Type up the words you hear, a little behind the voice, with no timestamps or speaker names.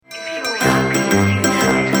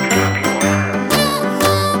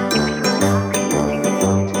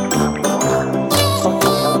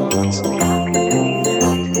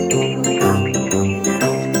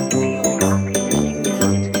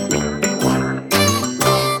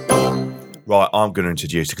Right, I'm going to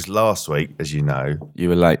introduce you because last week, as you know, You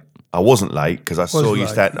were late. I wasn't late because I saw you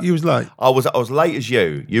stand. You was late. I was late as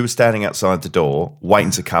you. You were standing outside the door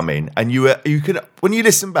waiting to come in, and you can when you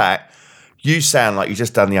listen back, you sound like you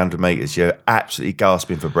just done the 100 metres. You're absolutely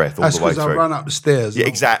gasping for breath all That's the way because I through. run up the stairs. Yeah,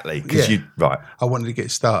 exactly. Because Yeah. I wanted to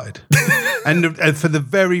get started. and for the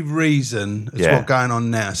very reason it's Yeah. what's going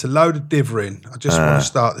on now. It's a load of dithering. I just want to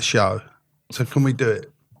start the show. So can we do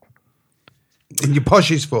it? In your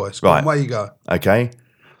poshest voice. Go on, Right. away you go. Okay.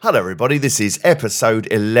 Hello, everybody. This is episode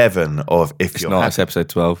 11 of If It's You're not. Happy. It's episode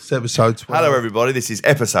 12. It's episode 12. Hello, everybody. This is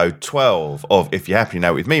episode 12 of If You're Happy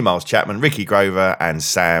Now with me, Miles Chapman, Ricky Grover, and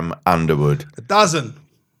Sam Underwood. A dozen.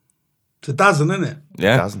 It's a dozen, isn't it?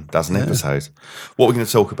 Yeah. Dozen episodes. What we're going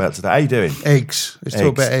to talk about today? How you doing? Eggs. Let's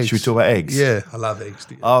talk about eggs. Should we talk about eggs? Yeah, I love eggs.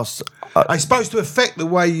 Oh, It's supposed to affect the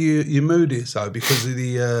way your mood is, though, because of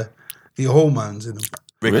the hormones in them.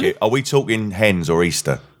 Ricky, Really? are we talking hens or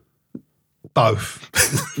Easter? Both.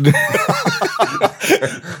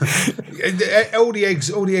 all the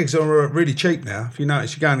eggs are really cheap now. If you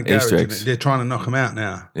notice, you go in the garage Easter and eggs. they're trying to knock them out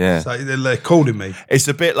now. Yeah. So they're calling me. It's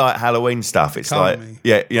a bit like Halloween stuff. It's Can't like, we?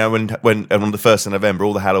 yeah, you know, when on the 1st of November,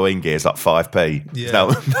 all the Halloween gear is like 5p. Yeah. No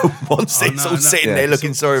one wants it. It's all sitting there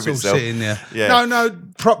looking sorry for It's all itself. sitting there. Yeah. No,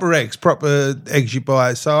 proper eggs you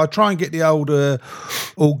buy. So I try and get the old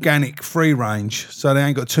organic free range, so they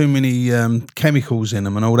ain't got too many chemicals in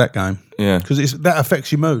them and all that game. Yeah. Because that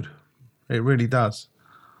affects your mood. It really does.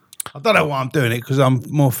 I don't know why I'm doing it because I'm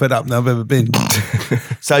more fed up than I've ever been.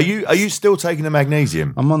 So are you still taking the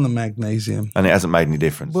magnesium? I'm on the magnesium. And it hasn't made any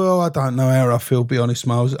difference? Well, I don't know how I feel, be honest,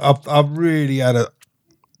 Miles. I've really had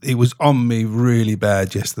it was on me really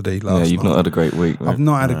bad yesterday, last Yeah, night. you've not had a great week. Right? I've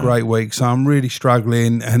not had a great week, so I'm really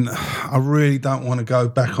struggling, and I really don't want to go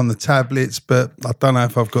back on the tablets, but I don't know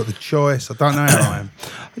if I've got the choice. I don't know how I am.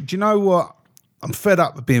 Do you know what? I'm fed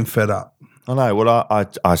up with being fed up. I know. Well,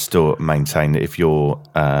 I still maintain that if you're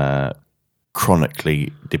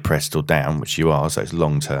chronically depressed or down, which you are, so it's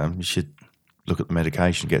long term, you should look at the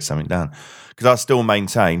medication, get something done. Because I still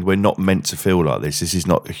maintain we're not meant to feel like this. This is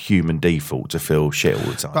not a human default to feel shit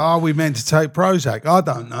all the time. But are we meant to take Prozac? I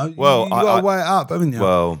don't know. Well, you got to weigh it up, haven't you?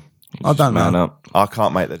 Well, I don't Man know. up. I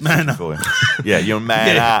can't make that decision Man for you. Yeah, you're a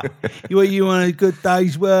man up. You want a good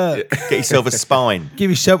day's work? Get yourself a spine. Give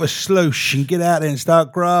yourself a sloosh and get out there and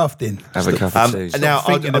start grafting. Have a cup of tea. And now I'm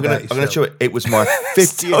thinking going about to show it. It was my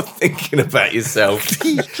 50th. Stop thinking about yourself.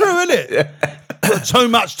 It's true, isn't it? Got too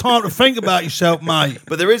much time to think about yourself, mate.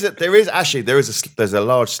 But there's a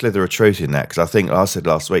large slither of truth in that, because I think I said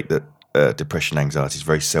last week that depression, anxiety is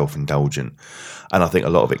very self-indulgent, and I think a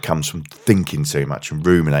lot of it comes from thinking too much and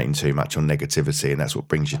ruminating too much on negativity, and that's what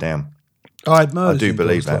brings you down. I had murders I do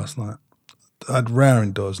believe indoors that. last night. I had row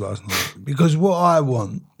indoors last night because what I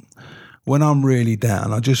want when I'm really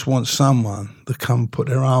down, I just want someone to come put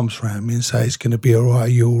their arms around me and say, it's going to be all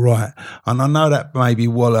right, you're all right. And I know that may be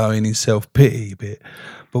wallowing in self-pity a bit,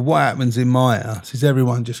 but what happens in my house is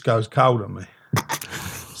everyone just goes cold on me.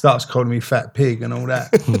 Starts calling me fat pig and all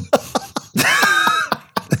that.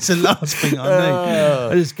 That's the last thing I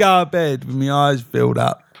need. I just go to bed with my eyes filled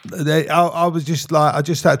up. I was just like, I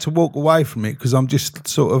just had to walk away from it because I'm just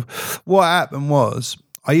sort of, what happened was,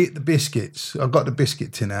 I eat the biscuits. I got the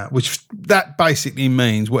biscuit tin out, which that basically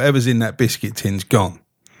means whatever's in that biscuit tin's gone.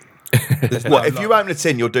 Well, if you open a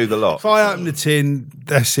tin, you'll do the lot. If I open the tin,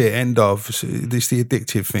 that's it, end of. It's the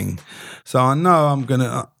addictive thing. So I know I'm going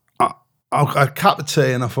to, I had a cup of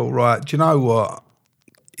tea and I thought, right, do you know what?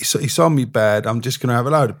 It's on me bad. I'm just going to have a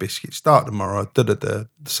load of biscuits. Start tomorrow. The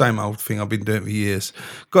same old thing I've been doing for years.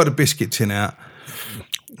 Got a biscuit tin out.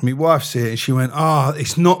 My wife's here and she went,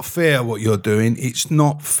 it's not fair what you're doing. It's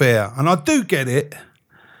not fair. And I do get it.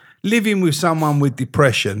 Living with someone with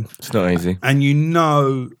depression. It's not easy. And you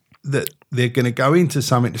know that they're going to go into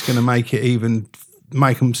something that's going to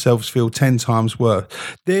make themselves feel 10 times worse.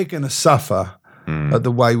 They're going to suffer at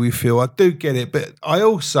the way we feel. I do get it. But I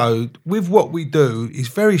also, with what we do, it's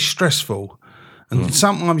very stressful. And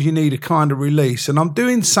sometimes you need a kind of release. And I'm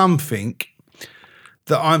doing something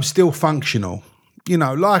that I'm still functional. You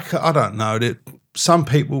know, like, I don't know, that some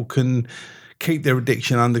people can keep their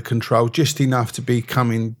addiction under control just enough to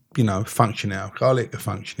becoming, you know, functioning alcoholic, a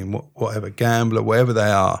functioning whatever, gambler, whatever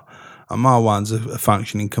they are. And my one's a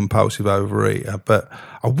functioning compulsive overeater. But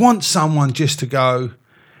I want someone just to go,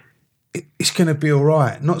 it's going to be all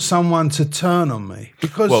right, not someone to turn on me.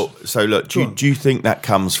 Because Well, so look, do you think that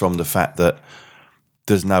comes from the fact that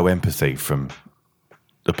there's no empathy from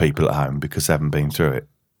the people at home because they haven't been through it?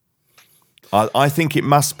 I think it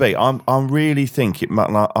must be. I really think it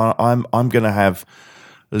must. I'm going to have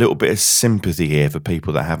a little bit of sympathy here for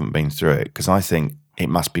people that haven't been through it, because I think it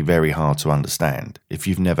must be very hard to understand if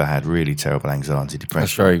you've never had really terrible anxiety,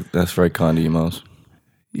 depression. That's very kind of you, Miles.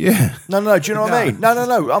 Yeah. No. Do you know what I mean?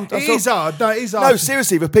 No. It is hard. No, it is hard. No,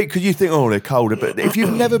 seriously, but Pete, because you think, oh, they're colder, but if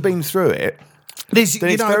you've never been through it, then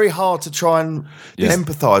it's very hard to try and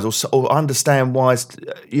empathise or understand why.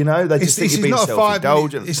 They just think you're being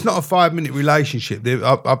self-indulgent. It's not a 5-minute relationship.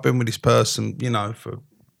 I've been with this person, for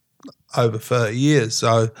over 30 years,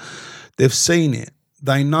 so they've seen it.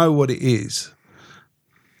 They know what it is.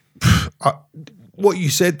 What you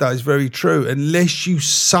said, though, is very true. Unless you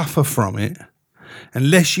suffer from it,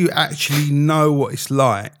 unless you actually know what it's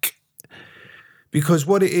like, because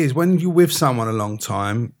what it is, when you're with someone a long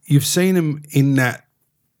time, you've seen them in that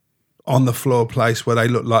on the floor place where they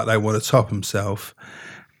look like they want to top themselves,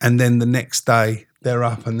 and then the next day they're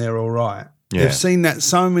up and they're all right. Yeah. They've seen that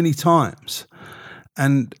so many times,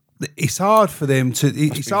 and it's hard for them to.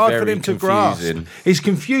 It's hard for them to grasp. It's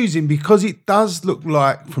confusing because it does look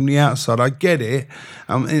like from the outside. I get it,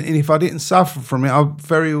 and if I didn't suffer from it, I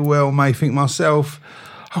very well may think myself,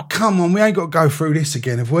 "Oh, come on, we ain't got to go through this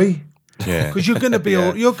again, have we?" Yeah, because you're going to be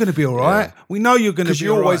you're going to be all right. Yeah. We know you're going to be. Because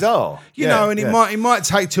you always are. And it might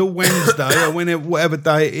take till Wednesday or whatever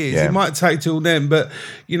day it is. Yeah. It might take till then, but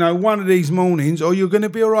one of these mornings, or you're going to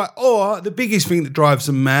be all right. Or the biggest thing that drives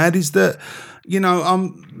them mad is that.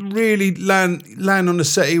 I'm really laying on the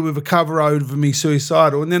settee with a cover over me,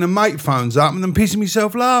 suicidal, and then a mate phones up and I'm pissing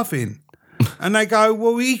myself laughing. And they go,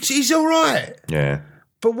 well, he's all right. Yeah.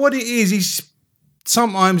 But what it is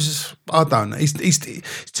sometimes, I don't know,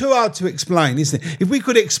 it's too hard to explain, isn't it? If we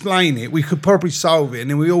could explain it, we could probably solve it,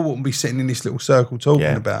 and then we all wouldn't be sitting in this little circle talking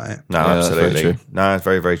about it. No, absolutely. No, it's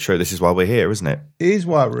very, very true. This is why we're here, isn't it? It is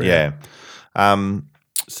why we're here.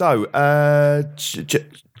 So,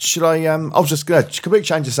 should I? I was just going to completely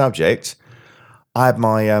change the subject. I had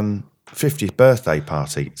my 50th birthday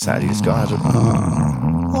party Saturday. This guy had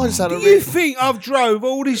you think I've drove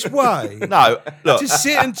all this way? No, look. To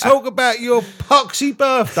sit and talk about your poxy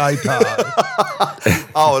birthday party.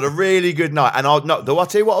 Oh, and a really good night. And I'll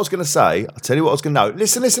tell you what I was going to say. I'll tell you what I was going to know.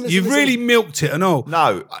 Listen. You've really milked it and all.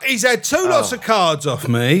 No. He's had 2 lots of cards off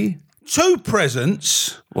me. 2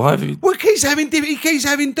 presents. Why have you? Well, he keeps having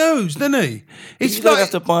dues, doesn't he? You don't have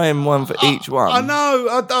to buy him one for each one. I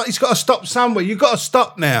know. He's got to stop somewhere. You've got to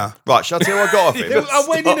stop now. Right, shall I tell you what I got off him? I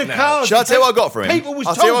went in the car. Shall I tell you what I got for him? People was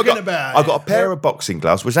talking about it. I got a pair of boxing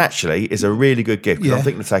gloves, which actually is a really good gift. Because I'm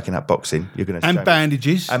thinking of taking up boxing. You're going to and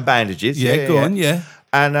bandages. And bandages. Yeah, go on, yeah.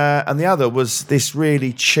 And the other was this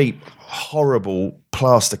really cheap, horrible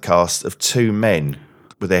plaster cast of 2 men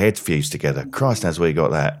with their heads fused together. Christ knows where you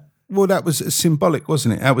got that. Well, that was symbolic,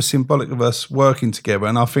 wasn't it? That was symbolic of us working together,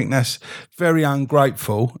 and I think that's very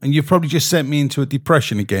ungrateful. And you've probably just sent me into a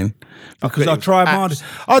depression again because I tried my hardest.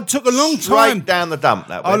 I took a long time down the dump.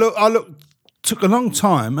 That way. I took a long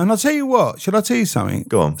time, and I'll tell you what. Should I tell you something?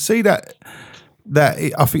 Go on. See that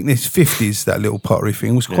I think this 50s, that little pottery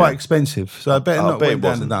thing was quite expensive, so I better not went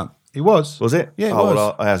down the dump. It was. Was it? Yeah, it was.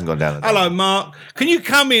 Well, it hasn't gone down the dump. Hello, Mark. Can you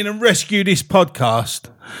come in and rescue this podcast?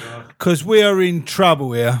 Because we are in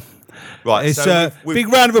trouble here. Right, it's a big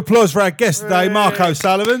round of applause for our guest today, Mark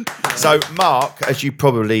O'Sullivan. So, Mark, as you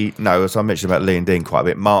probably know, as I mentioned about Lee and Dean quite a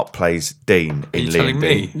bit, Mark plays Dean in Lee and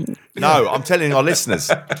Dean. Me? No, I'm telling our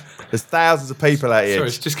listeners. There's thousands of people out here. Sorry,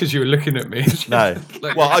 it's just because you were looking at me. No.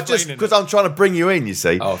 Because I'm trying to bring you in, you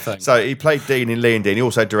see. Oh, thanks. So he played Dean in Lee and Dean. He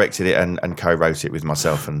also directed it and co-wrote it with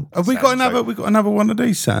myself and Have we got another? We got another one of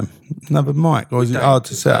these, Sam? Another mic, or is it hard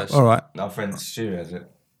to set up? All right. Our friend Stu has it.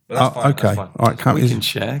 That's fine, okay. That's fine. All right, we can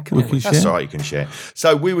share. That's all right. You can share.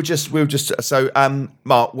 So we were just.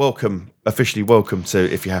 Mark, officially welcome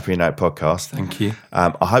to If You're Happy Now podcast. Thank you.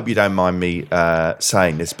 I hope you don't mind me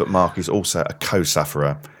saying this, but Mark is also a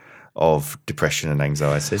co-sufferer of depression and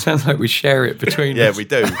anxiety. Sounds like we share it between us. Yeah, we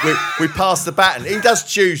do. We pass the baton. He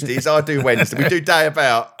does Tuesdays, I do Wednesday. We do day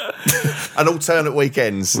about and alternate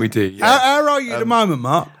weekends. We do. Yeah. How are you at the moment,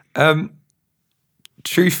 Mark?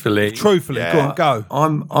 Truthfully, yeah. Go.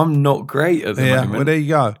 I'm not great at the moment. Well, there you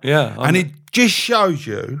go. Yeah, and it just shows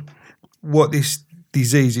you what this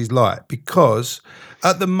disease is like, because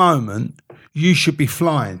at the moment you should be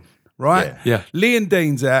flying, right? Yeah. Lee and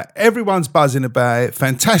Dean's out. Everyone's buzzing about it.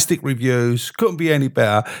 Fantastic reviews. Couldn't be any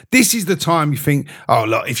better. This is the time you think, oh,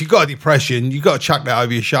 look, if you've got a depression, you've got to chuck that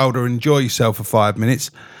over your shoulder and enjoy yourself for 5 minutes.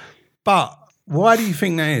 But why do you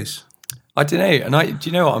think that is? I don't know. And do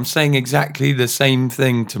you know what? I'm saying exactly the same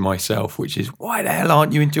thing to myself, which is, why the hell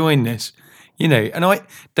aren't you enjoying this? You know, and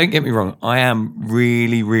don't get me wrong, I am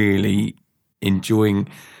really, really enjoying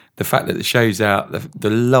the fact that the show's out, the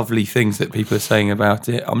lovely things that people are saying about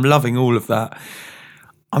it. I'm loving all of that.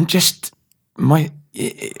 I'm just,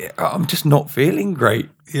 I'm just not feeling great.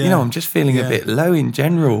 Yeah. You know, I'm just feeling a Yeah. bit low in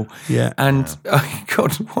general. Yeah. And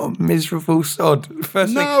God, what a miserable sod.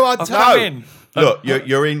 First No, thing, I I've don't. come in. Look,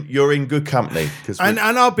 you're in good company because And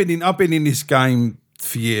I've been in this game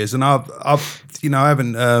for years, and I've I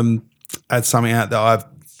haven't had something out that I've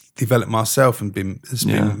developed myself and been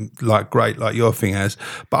like great, like your thing has.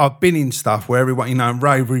 But I've been in stuff where everyone,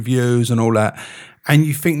 rave reviews and all that, and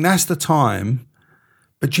you think that's the time.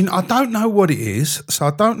 But I don't know what it is, so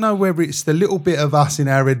I don't know whether it's the little bit of us in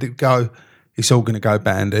our head that go, it's all going to go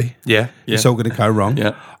bandy. Yeah. It's all going to go wrong.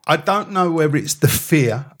 Yeah. I don't know whether it's the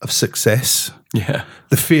fear of success. Yeah.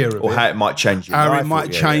 The fear of or it. how it might change your How life. it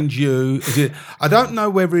might change you. Is it- I don't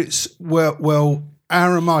know whether it's, well,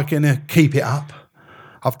 how am I going to keep it up?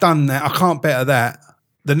 I've done that. I can't better that.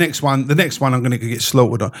 The next one I'm going to get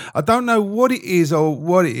slaughtered on. I don't know what it is or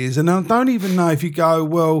what it is. And I don't even know if you go,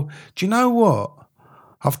 well, do you know what?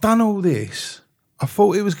 I've done all this. I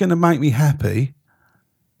thought it was going to make me happy.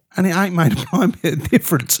 And it ain't made a blind bit of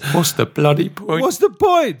difference. What's the bloody point? What's the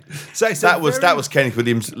point? So it's That was Kenneth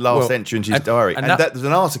Williams' last entry into his diary, and that there's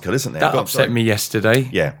an article, isn't there? That Go on, upset sorry. me yesterday.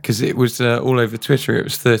 Yeah. Because it was all over Twitter. It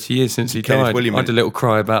was 30 years since he Kenneth died. Williams. I had a little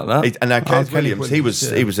cry about that. And now Kenneth Kenneth Williams, he was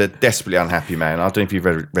Williams, yeah. he was a desperately unhappy man. I don't know if you've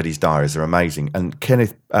read his diaries; they're amazing. And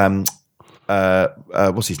Kenneth,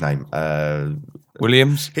 what's his name?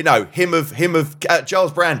 Williams? Him of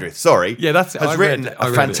Giles Brandreth. Sorry, Yeah, that's it. has I written read it. I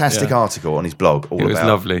a read it, fantastic yeah. article on his blog. All It was about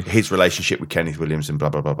lovely. his relationship with Kenneth Williams and blah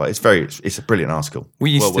blah blah blah. It's a brilliant article.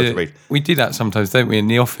 We used well worth a to read. we do that sometimes, don't we? In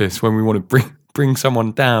the office, when we want to bring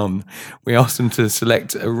someone down, we ask them to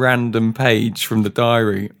select a random page from the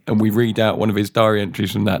diary, and we read out one of his diary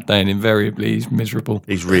entries from that day, and invariably he's miserable.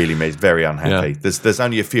 He's very unhappy. Yeah. There's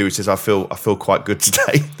only a few. He says, "I feel quite good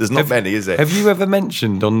today." There's not many, is there? Have you ever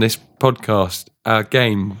mentioned on this podcast our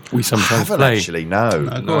game we I sometimes haven't play? actually. No.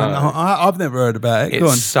 Go on. I've never heard about it. Go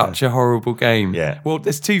on. It's such a horrible game. Yeah. Well,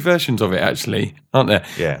 there's two versions of it actually, aren't there?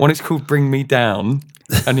 Yeah. One is called Bring Me Down,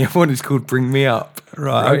 and the other one is called Bring Me Up.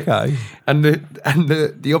 Right, okay. And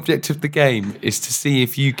the object of the game is to see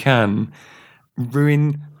if you can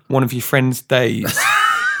ruin one of your friend's days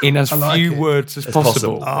in as like few it. words as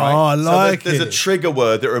possible. possible. Oh, I like there's it. a trigger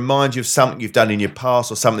word that reminds you of something you've done in your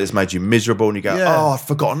past or something that's made you miserable, and you go, Yeah. "Oh, I've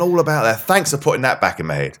forgotten all about that. Thanks for putting that back in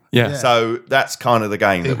my head." Yeah. So that's kind of the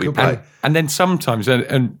game that we could play. be. And then sometimes,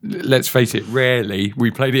 and let's face it, rarely,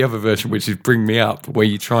 we play the other version, which is Bring Me Up, where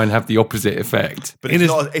you try and have the opposite effect. But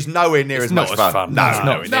it's nowhere near as not much as fun. fun. No, It's it's not.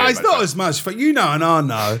 nowhere No, near it's as not much as much fun. You know, and I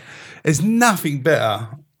know. There's nothing better.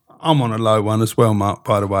 I'm on a low one as well, Mark,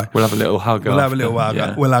 by the way. We'll have a little hug. We'll have a little hug.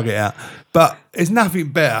 Yeah. We'll hug it out. But there's nothing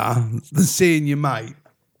better than seeing your mate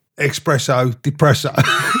espresso, depresso.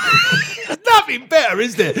 Nothing better,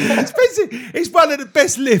 is there? It's one of the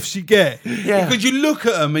best lifts you get. Yeah. Because you look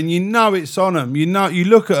at them and you know it's on them. You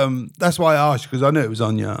look at them. That's why I asked you, because I knew it was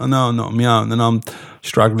on you. I know I'm not on my own, and I'm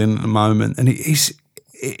struggling at the moment. And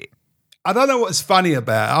I don't know what's funny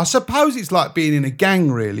about it. I suppose it's like being in a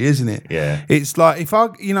gang, really, isn't it? Yeah. It's like if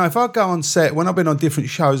I go on set, when I've been on different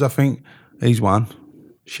shows, I think he's one,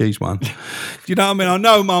 she's one. Do you know what I mean? I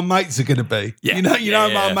know my mates are going to be. Yeah. You know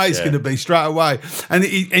my mate's going to be straight away, and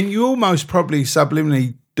you almost probably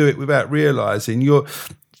subliminally do it without realising.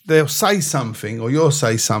 They'll say something, or you'll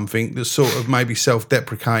say something that's sort of maybe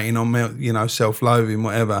self-deprecating or self-loathing,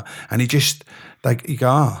 whatever, and you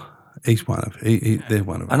go, he's one of they're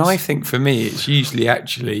one of us. And I think for me, it's usually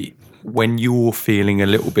actually when you're feeling a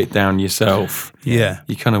little bit down yourself. Yeah.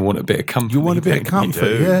 You kind of want a bit of comfort. You want a bit of don't you?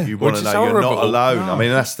 comfort. Yeah. You want Which to is know you're not horrible. alone. I mean,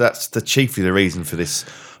 that's chiefly the reason for this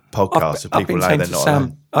podcast. So I've people been know saying they're to not Sam,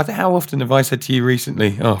 alone. I don't know how often have I said to you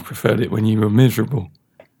recently, I preferred it when you were miserable.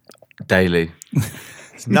 Daily.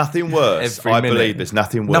 It's nothing worse. Every I minute. believe there's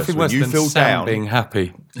nothing worse. Nothing when worse you than feel Sam down. being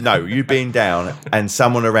happy. No, you being down and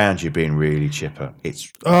someone around you being really chipper. It's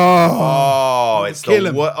it's kill the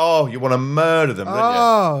 'em. you want to murder them, don't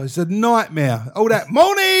Oh, it's a nightmare. All that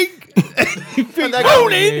morning. you? And they go,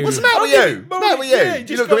 Morning. What's the matter with you? What's the matter with you? Yeah, You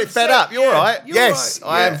just look a got bit fed upset. up. You all right? You're Yes,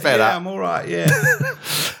 all right. I am fed up. I'm all right. Yeah.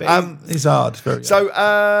 It's hard. It's very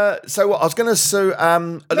hard. So what? I was going to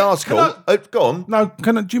an article. Go on. No,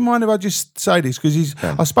 do you mind if I just say this? Because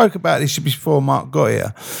I spoke about this before Mark got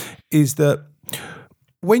here. Is that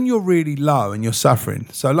when you're really low and you're suffering?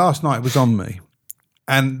 So last night it was on me,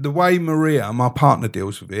 and the way Maria, my partner,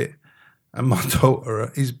 deals with it, and my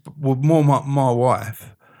daughter is more my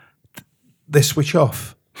wife. They switch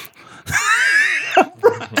off.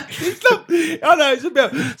 I know it's a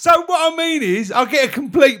bit. So what I mean is, I get a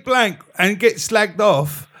complete blank and get slagged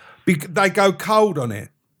off. They go cold on it.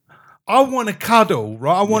 I want to cuddle,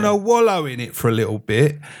 right? I want to wallow in it for a little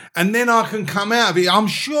bit, and then I can come out of it. I'm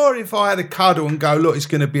sure if I had a cuddle and go, look, it's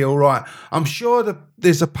going to be all right, I'm sure that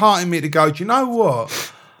there's a part in me to go, do you know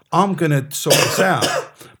what? I'm going to sort this out.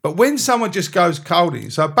 But when someone just goes cold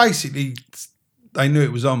in, so basically they knew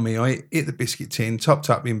it was on me. I hit the biscuit tin, topped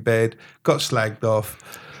up in bed, got slagged off,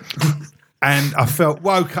 and I felt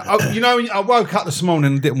woke up. I woke up this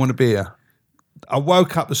morning and didn't want to be here. I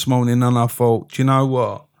woke up this morning and I thought, do you know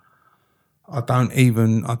what? I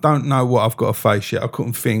don't know what I've got to face yet. I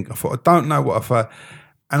couldn't think. I thought, I don't know what I face.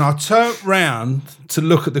 And I turned round to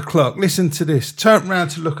look at the clock. Listen to this. Turned round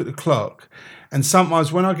to look at the clock. And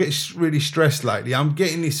sometimes when I get really stressed lately, I'm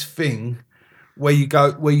getting this thing where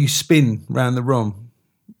you spin round the room.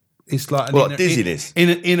 It's like dizziness?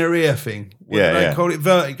 Inner ear thing. They call it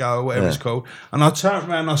vertigo or whatever it's called. And I turned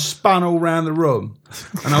around and I spun all round the room.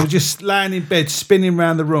 And I was just laying in bed, spinning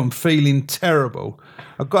round the room, feeling terrible.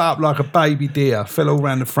 I got up like a baby deer, fell all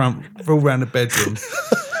round the bedroom,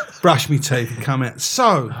 brushed my teeth and come out.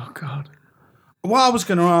 So, Oh, God. what I was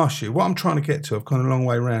going to ask you, what I'm trying to get to, I've gone a long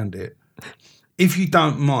way around it. If you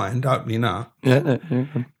don't mind opening up,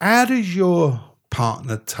 how does your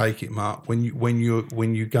partner take it, Mark, when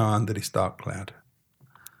you go under this dark cloud?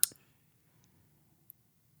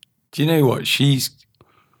 Do you know what? She's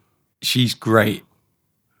great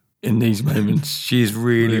in these moments. She is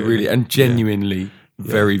really, and genuinely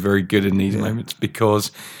very, very good in these moments,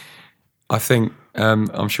 because I think,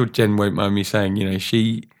 I'm sure Jen won't mind me saying,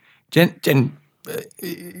 Jen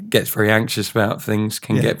gets very anxious about things,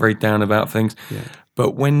 can get very down about things. Yeah.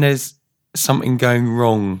 But when there's something going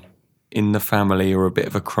wrong in the family or a bit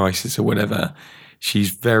of a crisis or whatever, she's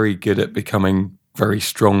very good at becoming very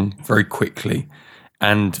strong very quickly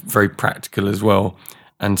and very practical as well.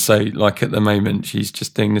 And so, like, at the moment, she's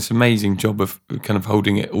just doing this amazing job of kind of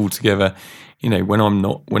holding it all together. When I'm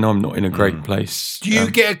not in a great place. Do you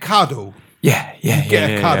get a cuddle? Yeah.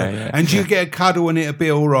 Get a cuddle, and do you get a cuddle and it'll be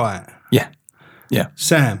all right? Yeah.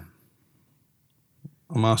 Sam,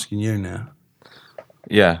 I'm asking you now.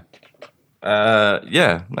 Yeah.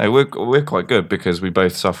 No, we're quite good because we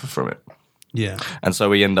both suffer from it. Yeah. And so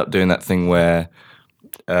we end up doing that thing where,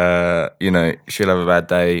 she'll have a bad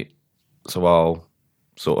day, so I'll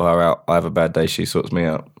sort her out. I have a bad day, she sorts me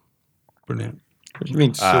out. Brilliant. What do you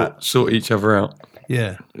mean sort each other out?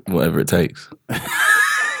 Yeah. Whatever it takes.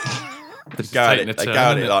 They go at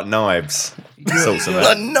it like knives. Sorts of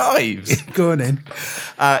Like knives. Go on then.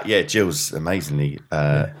 Jill's amazingly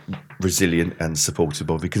resilient and supportive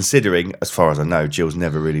of me, considering, as far as I know, Jill's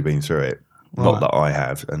never really been through it. Right. Not that I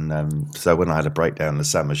have. And so when I had a breakdown in the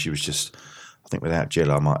summer, she was just, I think without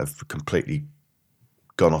Jill, I might have completely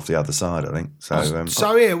gone off the other side, I think.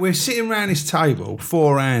 So here, we're sitting around this table,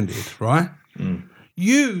 four-handed, right? Mm.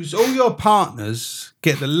 Use all your partners,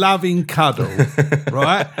 get the loving cuddle,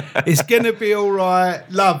 right? It's going to be all right,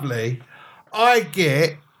 lovely. I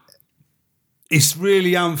get, it's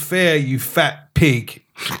really unfair, you fat pig.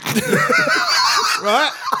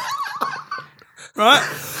 Right?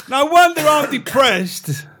 No wonder I'm depressed.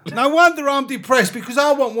 Because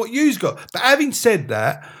I want what you've got. But having said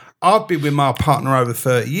that, I've been with my partner over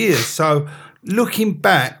 30 years. So looking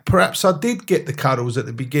back, perhaps I did get the cuddles at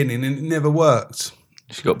the beginning and it never worked.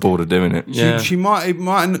 She got bored of doing it. She might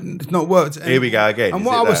not worked. Here we go again. And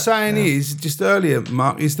what I was saying is, just earlier,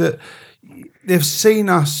 Mark, is that they've seen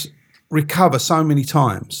us recover so many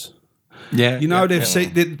times. Yeah. They've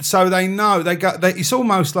seen, so they know, it's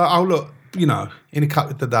almost like, oh, look, in a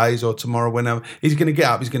couple of days or tomorrow, whenever, he's going to get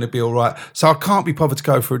up, he's going to be all right. So I can't be bothered to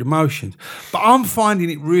go through the motions. But I'm finding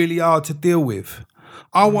it really hard to deal with.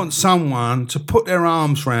 I want someone to put their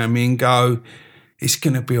arms around me and go, it's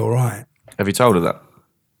going to be all right. Have you told her that?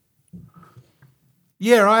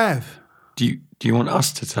 Yeah, I have. Do you want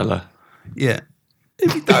us to tell her? Yeah.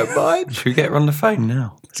 If you don't mind. Should we get her on the phone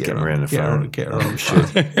now? Get her on the phone. Get her on the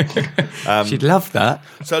show. She'd love that.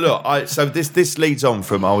 So look, this leads on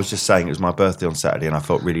from, I was just saying it was my birthday on Saturday and I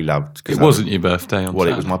felt really loved. It wasn't your birthday on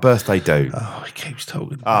Saturday. It was my birthday do. Oh, he keeps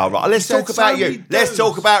talking. Oh, right. Let's talk about you. Let's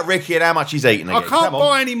talk about Ricky and how much he's eating again. I can't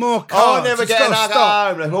buy any more cards. I'll never get an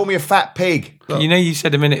home. Call me a fat pig. You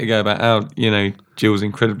said a minute ago about how, Jill's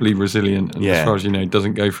incredibly resilient and as far as you know,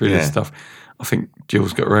 doesn't go through this stuff. I think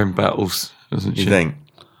Jill's got her own battles, doesn't she? You think?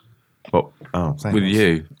 Well, thanks. With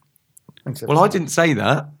you. Well, I didn't say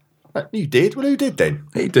that. You did? Well, who did then?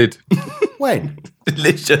 He did. When?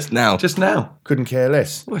 Liz just now. Just now. Couldn't care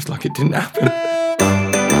less. Well, it's like it didn't happen.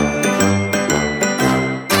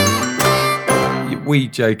 We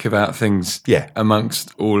joke about things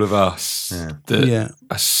amongst all of us that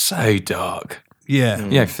are so dark. Yeah.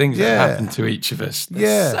 You know, things Yeah. that happen to each of us.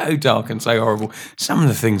 They're so dark and so horrible. Some of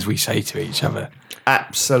the things we say to each other.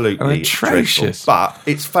 Absolutely Are atrocious. dreadful. But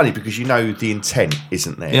it's funny because you know the intent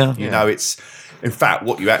isn't there. Yeah. You know it's. In fact,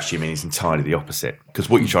 what you actually mean is entirely the opposite. Because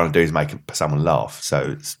what you're trying to do is make someone laugh. So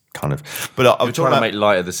it's kind of. But I'm You're trying to make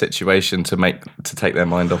light of the situation to take their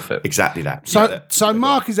mind off it. exactly that. So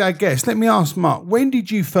Mark is our guest. Let me ask Mark, when did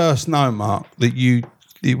you first know, Mark, that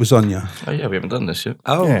it was on you? Oh yeah, we haven't done this yet.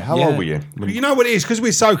 Oh, Yeah. How old were you? You know what it is? Because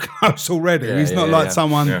we're so close already. It's not like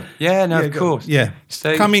someone... Yeah. Yeah, no, of course. Yeah.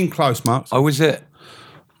 So- Come in close, Mark. I was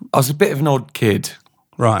a bit of an odd kid.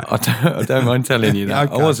 Right. I don't mind telling you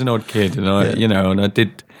that. Okay. I was an odd kid, and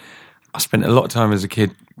I spent a lot of time as a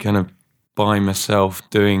kid kind of by myself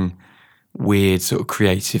doing weird sort of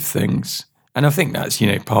creative things. And I think that's,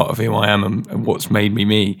 part of who I am and what's made me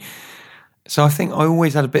me. So I think I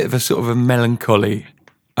always had a bit of a sort of a melancholy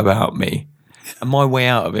about me. And my way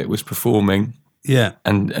out of it was performing Yeah.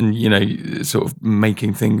 and sort of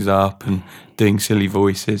making things up and doing silly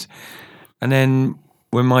voices. And then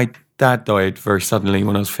when my dad died very suddenly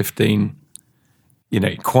when I was 15,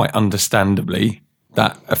 quite understandably,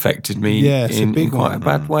 that affected me Yeah, it's a in big quite one. a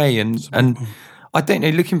bad way. And I don't know,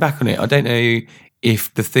 looking back on it, I don't know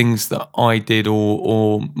if the things that I did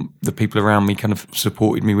or the people around me kind of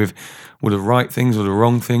supported me with were the right things or the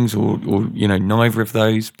wrong things or neither of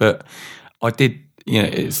those. But I did,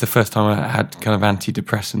 it's the first time I had kind of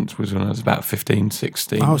antidepressants was when I was about 15,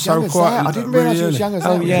 16. Oh, so quite... I didn't realise you was young as that.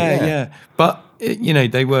 Oh yeah. But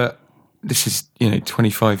they were. This is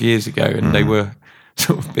 25 years ago, and they were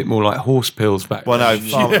sort of a bit more like horse pills back Well, no,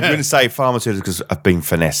 then. I'm going to say pharmaceuticals have been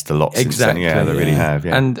finessed a lot since then. Exactly. Yeah, they really have.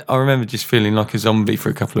 Yeah. And I remember just feeling like a zombie for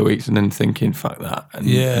a couple of weeks, and then thinking, "Fuck that,"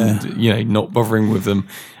 and not bothering with them,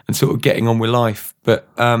 and sort of getting on with life. But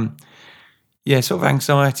sort of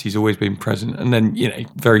anxiety's always been present, and then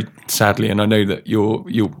very sadly, and I know that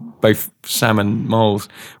you're both Sam and Miles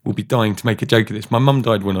will be dying to make a joke of this. My mum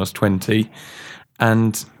died when I was 20,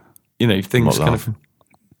 and things kind of.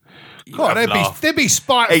 God, they'd be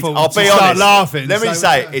spiteful. I'll to be start honest. laughing. Let me So-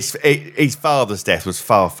 say, his father's death was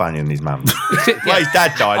far funnier than his mum's. The way his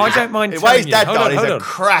dad died. I don't mind The way telling his you. dad Hold died on, is hold a on.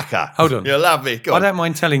 cracker. Hold on. You'll love me. Go I on. don't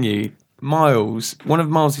mind telling you, Miles, one of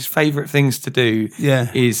Miles's favourite things to do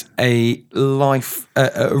is a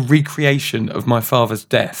recreation of my father's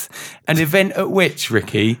death. An event at which,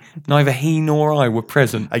 Ricky, neither he nor I were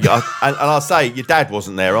present. And I'll say, your dad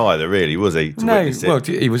wasn't there either, really, was he? To No, witness it? well,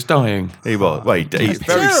 he was dying. He was. Well, he's very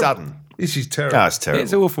terrible. sudden. This is terrible. That's terrible.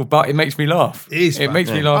 It's awful, but it makes me laugh. It is fun.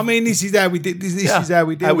 makes me laugh. I mean, this is how we did. This is how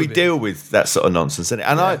we deal. How we with it. deal with that sort of nonsense. And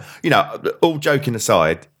I, all joking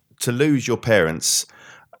aside, to lose your parents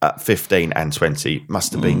at 15 and 20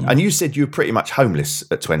 must have been. And you said you were pretty much homeless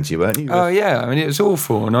at 20, weren't you? Oh yeah, I mean it was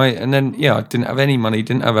awful, and I didn't have any money,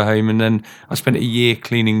 didn't have a home, and then I spent a year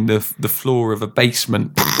cleaning the floor of a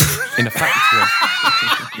basement in a factory.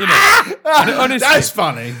 Honestly, That's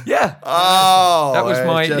funny. yeah. Oh, That was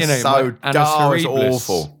my, just my so annus dark, it was horribilis.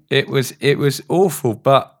 awful. It was awful,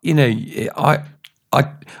 but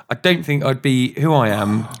I don't think I'd be who I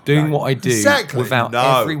am doing what I do Exactly. without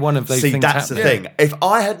No. every one of those See, things that's happening. the thing. If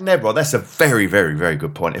I had never, that's a very, very, very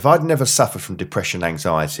good point. If I'd never suffered from depression,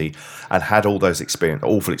 anxiety, and had all those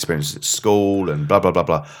awful experiences at school and blah, blah, blah,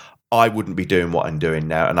 blah, I wouldn't be doing what I'm doing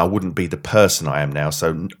now, and I wouldn't be the person I am now.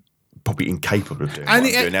 So probably incapable of doing what I'm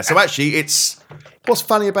doing now. So actually, what's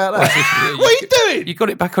funny about that? What are you doing? You got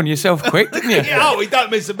it back on yourself quick, didn't you? Oh, we don't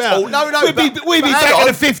miss about. Oh, no, We'd be but hang back on.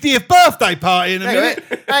 at the 50th birthday party in a Hang on a minute.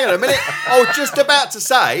 minute. Hang on a minute. I was just about to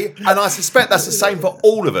say, and I suspect that's the same for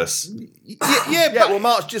all of us. Yeah, Yeah, well,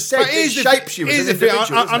 Mark's just said it shapes you as here's an the thing.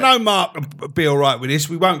 individual. I doesn't it? know Mark will be all right with this.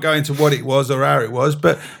 We won't go into what it was or how it was,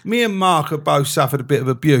 but me and Mark have both suffered a bit of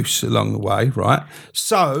abuse along the way, right?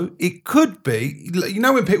 So it could be,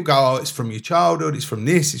 when people go, oh, it's from your childhood, it's from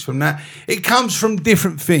this, it's from that. It comes from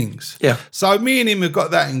different things. Yeah. So me and him have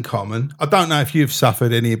got that in common. I don't know if you've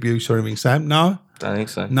suffered any abuse or anything, Sam. No? Don't think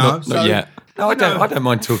so. No? Not yet. No, I don't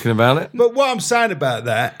mind talking about it. But what I'm saying about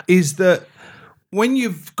that is that when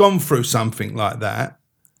you've gone through something like that,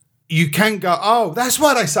 you can go, oh, that's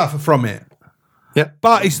why they suffer from it. Yeah.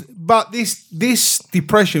 But this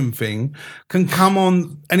depression thing can come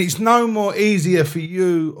on, and it's no more easier for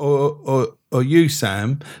you or you,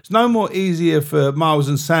 Sam. It's no more easier for Miles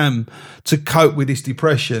and Sam to cope with this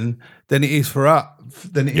depression than it is for us.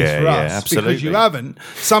 Absolutely. Because you haven't.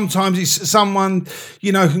 Sometimes it's someone,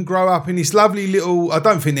 can grow up in this lovely little, I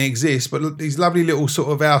don't think they exist, but these lovely little sort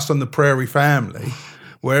of house on the prairie family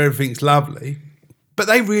where everything's lovely.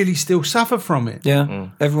 but they really still suffer from it. Yeah,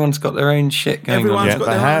 everyone's got their own shit going Everyone's on. got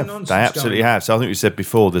They their own have. nonsense They absolutely going. have. So I think we said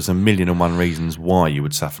before, there's 1,000,001 reasons why you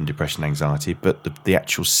would suffer from depression and anxiety, but the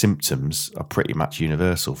actual symptoms are pretty much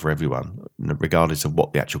universal for everyone, regardless of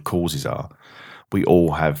what the actual causes are. We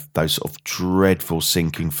all have those sort of dreadful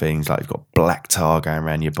sinking things, like you've got black tar going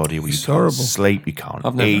around your body where you can't horrible. sleep, you can't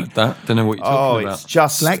I've never eat. heard that. Don't know what you're Oh, talking it's about.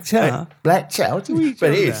 just Black tar? Black tar. What do you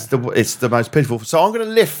but it's the most pitiful. So I'm going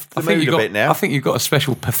to lift the mood a bit now. I think you've got a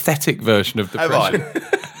special pathetic version of Have depression.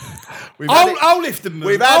 I? I'll lift the mood.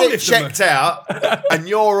 We've had I'll it lift the mood. checked out, and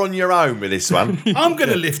you're on your own with this one. I'm going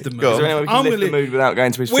to lift the mood. Go on. Is there any way we can I'm lift the gonna mood without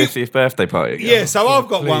going to his We- 50th birthday party again? Yeah, so I've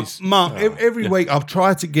got one. Please. Mark, every week I've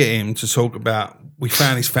tried to get him to talk about. We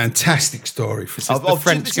found this fantastic story. Of French oh,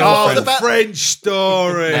 girlfriend. the French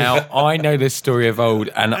story. Now, I know this story of old,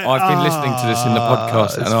 and I've been listening to this in the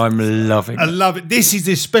podcast, and I'm loving I it. love it. This is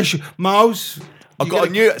this special. Miles, I've you got a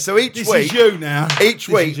gotta- new. So each This week, is you now. Each This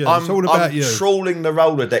week, is you. I'm, It's all about I'm you. trawling the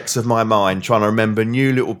Rolodex of my mind, trying to remember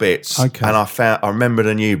new little bits. Okay. And I remembered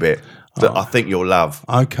a new bit that I think you'll love.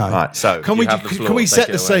 Okay. Right. So Can we have the can floor, we take set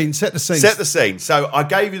it the away. scene? Set the scene. set the scene. So I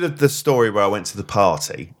gave you the story where I went to the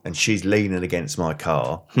party and she's leaning against my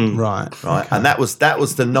car. right. Right. And that was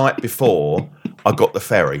the night before I got the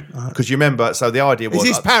ferry. Because you remember, so the idea was Is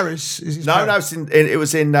this Paris? Is this No, Paris? no, it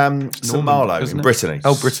was in St Malo wasn't in it? Brittany.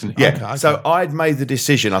 Oh, Brittany. Yeah. Okay, okay. So I'd made the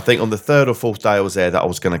decision. I think on the third or fourth day I was there that I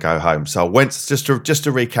was going to go home. So I went just to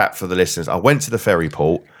recap for the listeners. I went to the ferry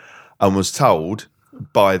port and was told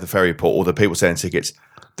by the ferry port or the people selling tickets,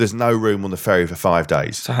 there's no room on the ferry for 5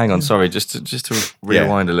 days. So hang on, sorry, just to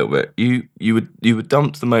rewind a little bit. You were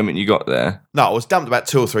dumped the moment you got there. No, I was dumped about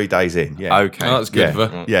 2 or 3 days in. Yeah. Okay. Oh, that's good Yeah,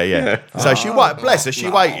 of her. yeah. So she bless her, she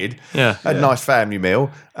waited. Yeah. Had a nice family meal.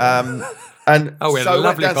 And Oh, we had a I went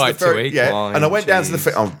lovely down bite to ferry, eat. Yeah, Wine, and I went down to the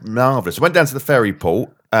cheese. oh, marvellous. I went down to the ferry port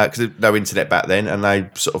because there was no internet back then, and they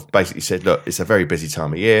sort of basically said, look, it's a very busy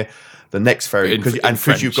time of year. The next ferry, In because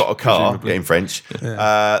French, you've got a car, presumably. in French,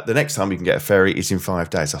 the next time you can get a ferry is in 5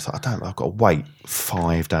 days. I thought, I've got to wait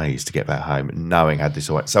 5 days to get back home, knowing I had this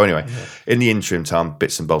away. So anyway, in the interim time,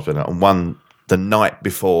 bits and bobs went out. And the night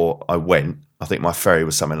before I went, I think my ferry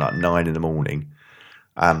was something like 9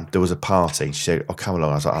 a.m. There was a party. She said, "I'll come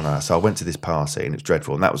along." I was like, "Oh no!" So I went to this party, and it was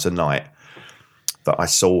dreadful. And that was the night that I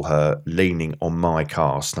saw her leaning on my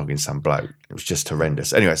car, snogging some bloke. It was just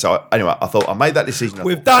horrendous. Anyway, I thought I made that decision. I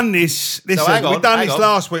We've thought, done this. Listen, hang on, we've done hang this on.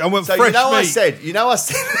 last week. I went So fresh I meat. said,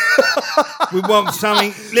 We want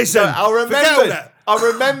something. Listen, I forget all remembered. that.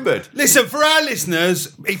 I remembered. Listen, for our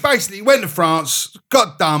listeners, he basically went to France,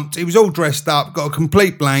 got dumped. He was all dressed up, got a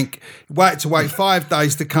complete blank. Waited to wait 5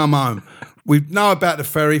 days to come home. We know about the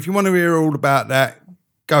ferry. If you want to hear all about that,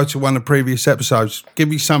 go to one of the previous episodes. Give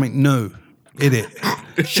me something new. Hit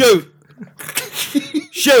it. Shoot.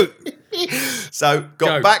 Shoot. So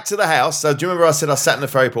got Go. back to the house. So do you remember I said I sat in the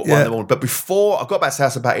ferry port 1 in the morning? But before I got back to the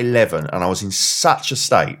house about 11, and I was in such a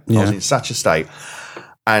state.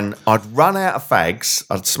 And I'd run out of fags.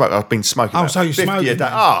 I'd been smoking. Oh, about so you're 50 a smoking day.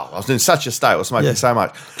 now. Oh, I was in such a state. I was smoking Yeah. so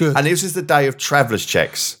much. Good. And this was the day of travellers'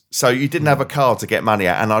 checks. So you didn't have a card to get money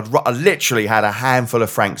out. And I literally had a handful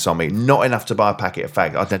of francs on me, not enough to buy a packet of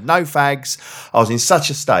fags. I had no fags. I was in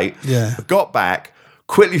such a state. Yeah. I got back,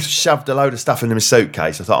 quickly shoved a load of stuff into my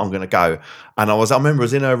suitcase. I thought, I'm going to go. And I remember I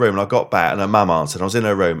was in her room and I got back and her mum answered. I was in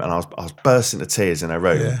her room and I was bursting to tears in her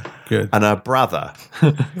room. Yeah, good. And her brother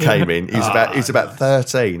came in. He was about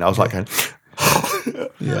 13. I was like, going,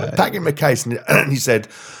 packing my case, and he said,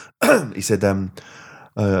 "Are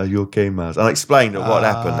you okay, Maz?" And I explained what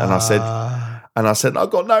happened, and I said,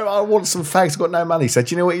 I want some fags. I've got no money. He said,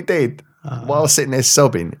 "Do you know what he did?" While I was sitting there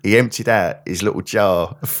sobbing, he emptied out his little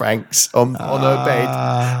jar of francs on her bed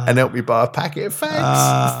and helped me buy a packet of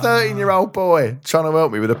fags. 13-year-old boy trying to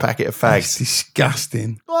help me with a packet of That's fags.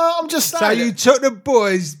 disgusting. Well, I'm just So saying. you took the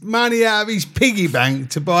boy's money out of his piggy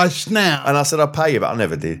bank to buy a snout. And I said, I'll pay you, but I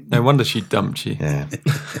never did. No wonder she dumped you. Yeah.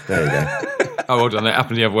 There you go. Oh, hold on. It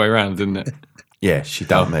happened the other way around, didn't it? Yeah, she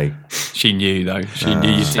dumped me. She knew, though. She knew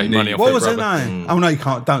you'd take money off What her was her brother. name? Oh no, you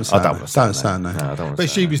can't. Don't say. I don't her. wanna say Don't say her her name. name. No, I don't wanna But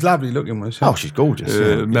say she her was lovely looking, was she? Oh, she's gorgeous.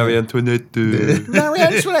 yeah. Marie Antoinette. Marie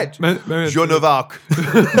Antoinette. Joan of Arc.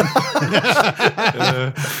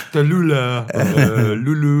 The Lula.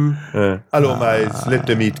 Lulu. Hello, mate. Let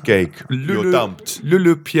them eat cake. You're dumped.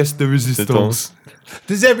 Lulu pièce de résistance.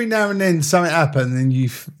 Does every now and then something happen and you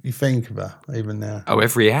think of her even now? Oh,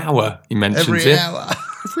 every hour he mentions Every it. hour.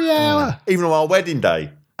 Every hour. Even on our wedding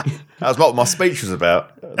day. That was what my speech was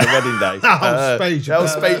about. The wedding day. Speech That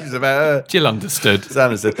was about speech was about her. Jill understood.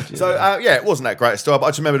 So, yeah, it wasn't that great a story, but I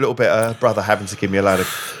just remember a little bit brother having to give me a load of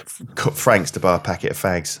francs to buy a packet of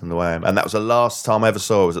fags on the way home. And that was the last time I ever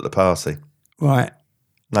saw her was at the party. Right.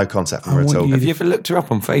 No contact from her at want all. you- Have you ever looked her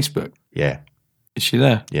up on Facebook? Yeah, Is she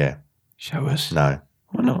there? yeah. Show us. No,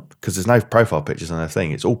 Why not? because there's no profile pictures on her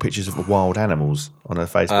thing. It's all pictures of wild animals on her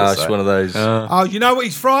Facebook Oh, it's site. one of those. Oh, you know what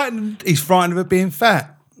he's frightened? He's frightened of it being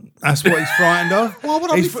fat. That's what he's frightened of. Why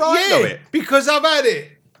would I be He's frightened of it? Because I've had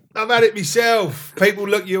it. I've had it myself. People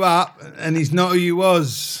look you up and he's not who you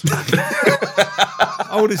was.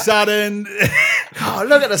 All of a sudden, Oh,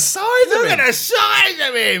 look at the size of look it. at the size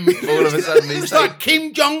of him. All of a sudden, he's It's like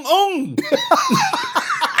Kim Jong Un.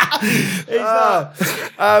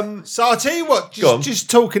 So I'll tell you what. Go on. Just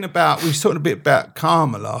talking about, we was talking a bit about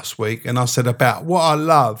karma last week, and I said about what I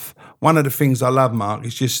love. One of the things I love, Mark,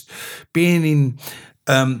 is just being in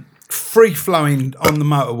free flowing on the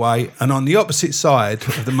motorway, and on the opposite side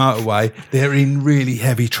of the motorway, they're in really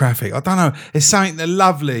heavy traffic. I don't know. It's something that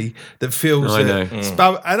lovely that feels. I know.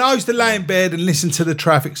 And I used to lay in bed and listen to the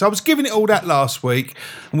traffic. So I was giving it all that last week,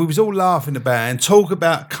 and we was all laughing about it and talk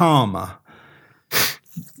about karma.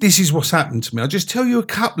 This is what's happened to me. I'll just tell you a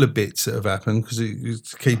couple of bits that have happened because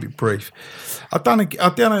to keep it brief. I've done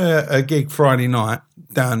a gig Friday night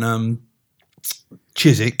down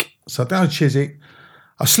Chiswick. So down Chiswick,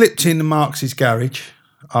 I slipped into Marx's garage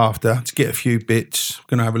after to get a few bits.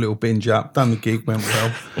 Going to have a little binge up. Done the gig, went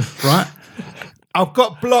well. Right. I've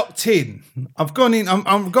got blocked in. I've gone in.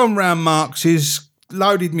 I've gone round Marx's,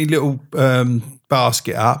 loaded me little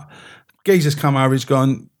basket up. Geezer's come over. He's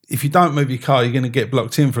gone. If you don't move your car, you're going to get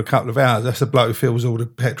blocked in for a couple of hours. That's the bloke who fills all the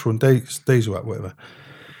petrol and diesel up, whatever.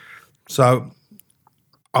 So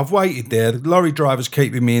I've waited there. The lorry driver's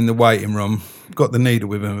keeping me in the waiting room. Got the needle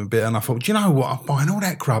with him a bit, and I thought, do you know what? I'm buying all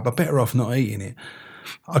that grub. I'm better off not eating it.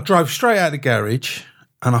 I drove straight out of the garage,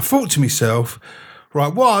 and I thought to myself,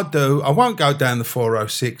 right, what I'll do, I won't go down the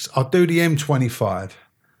 406. I'll do the M25.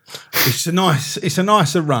 It's a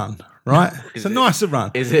nicer run. Right, it's a nicer run.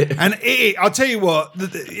 Is it? And I'll tell you what,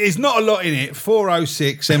 there's not a lot in it.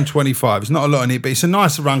 406 M25. It's not a lot in it, but it's a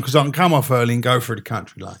nicer run because I can come off early and go through the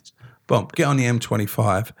country lanes. Boom, get on the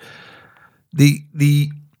M25. The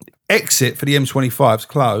exit for the M25 is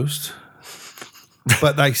closed,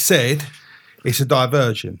 but they said it's a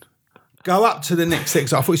diversion. Go up to the next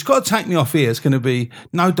exit. I thought it's got to take me off here. It's going to be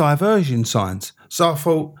no diversion signs. So I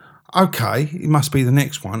thought, okay, it must be the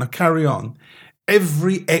next one. I carry on.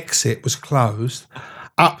 Every exit was closed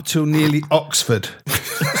up till nearly Oxford.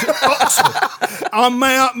 May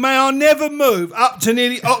I never move up to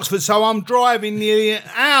nearly Oxford, so I'm driving nearly an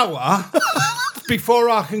hour before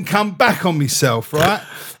I can come back on myself, right?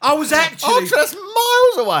 I was actually... that's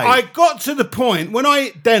miles away. I got to the point, when I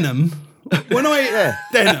eat Denham,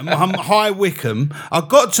 I'm High Wycombe, I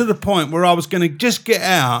got to the point where I was going to just get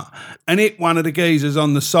out and hit one of the geezers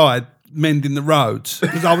on the side mending the roads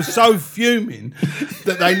because I was so fuming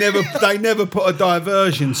that they never put a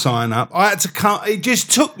diversion sign up. I had to come. It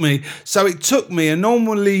just took me. So it took me a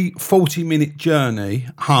normally 40-minute journey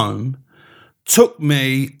home. Took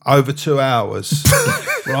me over 2 hours,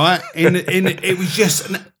 right? It was just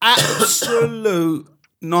an absolute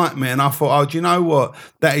nightmare. And I thought, oh, do you know what?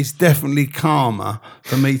 That is definitely karma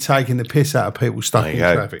for me taking the piss out of people stuck in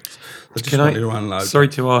traffic. I just wanted to unload. Sorry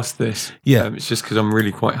to ask this. Yeah. It's just because I'm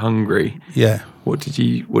really quite hungry. Yeah. What did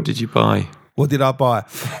you buy? What did I buy?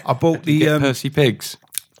 I bought the. Get Percy Pigs.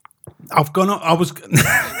 I've gone. I was.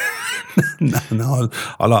 No,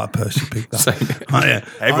 I like a Percy pig. Though. Oh, yeah.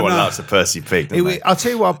 Everyone I know. likes a Percy pig, don't they? I'll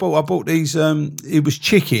tell you what I bought. I bought these. It was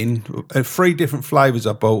chicken, 3 different flavours.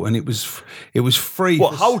 I bought, and it was free.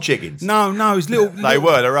 What, whole chickens? No, it was little. They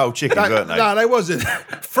were. They're old chickens, weren't they? No, they wasn't.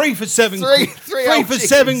 3 for 7. Three Three old for chickens.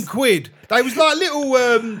 7 quid. They was like little.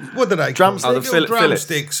 What are they? Drumsticks? Called? Oh, the Little fillets.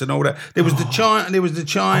 drumsticks and all that. There was the China. There was the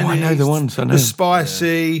Chinese. I know the ones, I know. The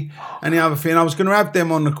spicy and the other thing. I was going to have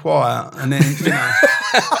them on the quiet, and then you know.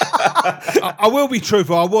 I will be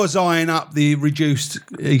truthful. I was eyeing up the reduced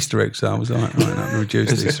Easter egg, so I was eyeing up the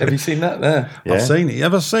reduced Easter Have egg. you seen that there? Yeah. I've seen it. You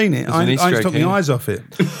ever seen it? I an Easter just egg took my here. eyes off it.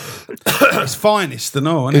 It's finest and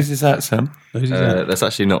all, Whose isn't is that, Sam? it? Who's that? That's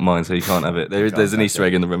actually not mine, so you can't have it. There's an Easter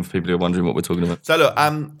egg in the room for people who are wondering what we're talking about. So look,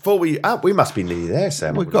 before we must be nearly there,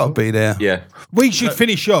 Sam. We've got to be there. Yeah. We should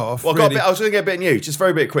finish off. Well, really. I was going to get a bit of news, just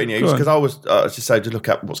very bit of quick news, Go on. because I was just saying to look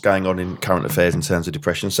at what's going on in current affairs in terms of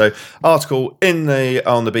depression. So, article on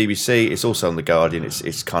the BBC. It's also on the Guardian.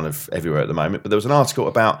 It's kind of everywhere at the moment. But there was an article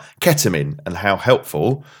about ketamine and how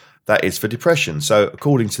helpful that is for depression. So,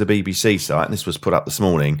 according to the BBC site, and this was put up this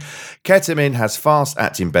morning, ketamine has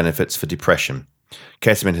fast-acting benefits for depression.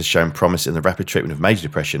 Ketamine has shown promise in the rapid treatment of major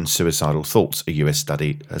depression, suicidal thoughts, a US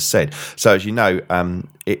study has said. So, as you know,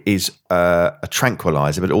 it is a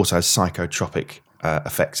tranquilizer, but also a psychotropic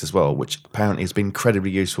effects as well, which apparently has been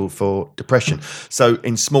incredibly useful for depression. So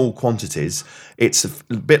in small quantities, it's a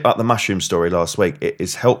bit like the mushroom story last week. It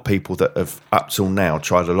has helped people that have up till now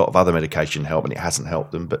tried a lot of other medication help, and it hasn't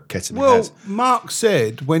helped them, but ketamine has. Mark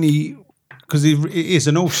said when because it is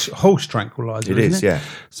an horse tranquilizer. It is, yeah.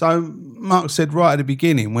 So Mark said right at the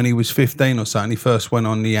beginning, when he was 15 or so, and he first went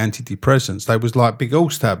on the antidepressants, they was like big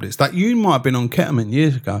horse tablets. That you might have been on ketamine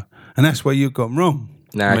years ago, and that's where you've gone wrong.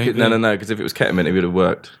 No, because if it was ketamine, it would have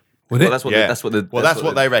worked. Would it? That's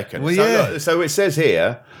what they reckon. Well, so, yeah. look, so it says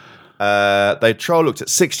here, the trial looked at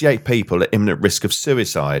 68 people at imminent risk of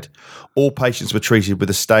suicide. All patients were treated with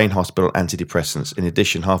a stay in hospital antidepressants. In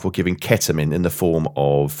addition, half were given ketamine in the form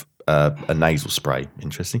of a nasal spray.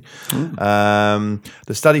 Interesting. The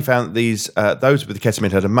study found that those with the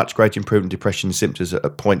ketamine had a much greater improvement in depression symptoms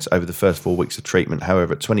at points over the first 4 weeks of treatment.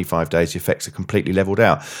 However, at 25 days, the effects are completely leveled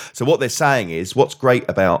out. So what they're saying is, what's great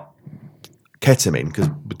about ketamine, because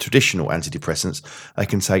with traditional antidepressants, they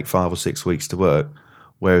can take 5 or 6 weeks to work,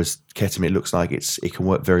 whereas ketamine looks like it can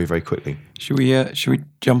work very, very quickly. Should we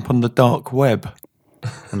jump on the dark web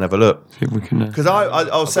and have a look? See if we can. Because I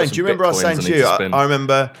was saying, do you remember I was saying to you? I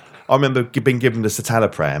remember being given the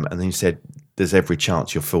citalopram, and then you said there's every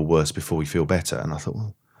chance you'll feel worse before you feel better, and I thought,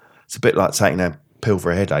 well, it's a bit like taking a pill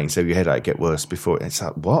for a headache, and so your headache get worse before. It's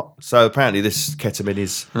like, what? So apparently this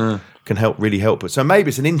ketamine can really help. So maybe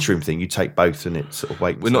it's an interim thing. You take both, and it sort of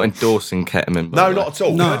waits. We're not endorsing ketamine. No, not at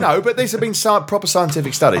all. No, but these have been proper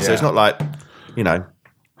scientific studies, so it's not like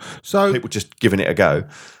so people just giving it a go.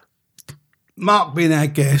 Mark being our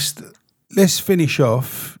guest, let's finish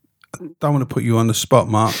off. I don't want to put you on the spot,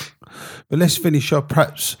 Mark, but let's finish off.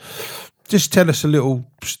 Perhaps just tell us a little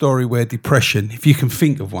story where depression, if you can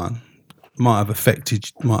think of one, might have affected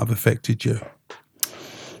you.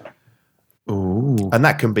 Ooh. And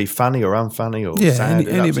that can be funny or unfunny or sad.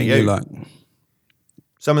 Anything you like.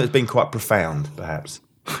 Something that's been quite profound, perhaps.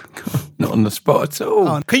 Not on the spot at all.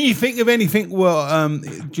 Oh, can you think of anything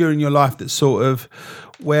during your life that sort of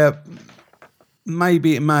where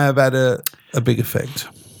maybe it may have had a big effect?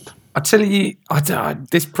 I tell you,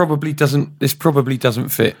 this probably doesn't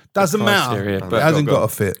fit. Doesn't matter. But it hasn't got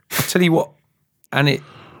to fit. I tell you what,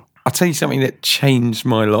 I'll tell you something that changed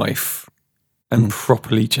my life and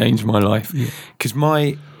properly changed my life. Because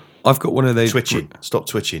I've got one of those Stop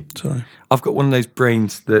twitching. Sorry. I've got one of those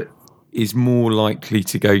brains that is more likely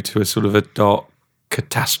to go to a sort of a dark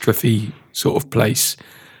catastrophe sort of place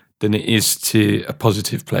than it is to a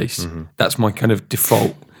positive place. Mm-hmm. That's my kind of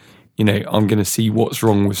default. I'm going to see what's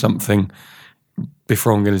wrong with something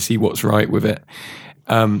before I'm going to see what's right with it.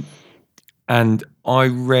 And I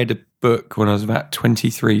read a book when I was about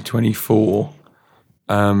 23, 24.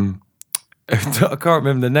 I can't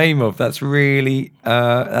remember the name of. That's really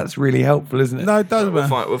helpful, isn't it? No, it doesn't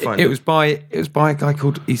matter. We'll find it was by a guy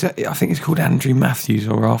called. I think it's called Andrew Matthews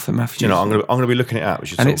or Arthur Matthews. I'm going to be looking it up.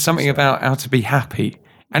 And it's something about how to be happy.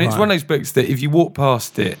 And it's one of those books that if you walk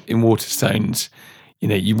past it in Waterstones,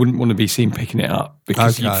 you wouldn't want to be seen picking it up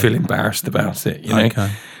because you'd feel embarrassed about it.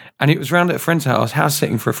 Okay. And it was round at a friend's house. I was house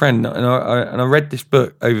sitting for a friend, and I read this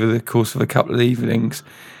book over the course of a couple of evenings,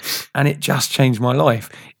 and it just changed my life.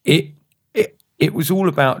 It was all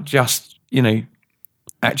about just,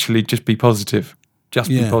 actually just be positive. Just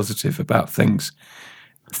be positive about things.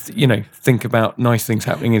 Think about nice things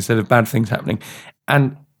happening instead of bad things happening.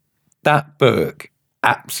 And that book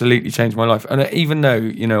absolutely changed my life. And even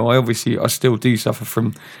though, I still do suffer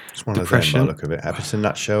from it's one depression. Of them, by the look of it. Happiness in a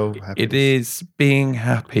nutshell. It is Being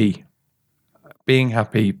Happy. Being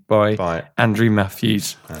Happy by Andrew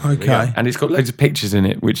Matthews. Okay. And it's got loads of pictures in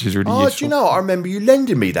it, which is really useful. Do you know, I remember you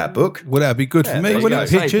lending me that book. Well, that'd be good for me,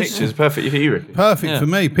 wouldn't it? Pictures, perfect for you, Ricky. Perfect for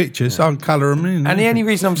me, pictures. I can colour them in. And the only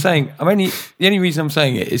reason I'm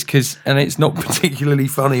saying it is because, and it's not particularly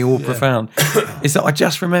funny or profound, is that I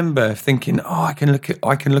just remember thinking, I can look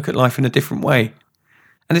at life in a different way.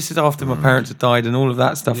 And this is after my parents had died and all of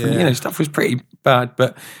that stuff. Yeah. And, stuff was pretty bad,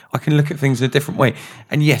 but I can look at things in a different way.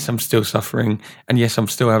 And yes, I'm still suffering. And yes, I'm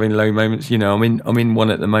still having low moments. I'm in one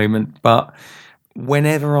at the moment. But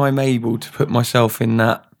whenever I'm able to put myself in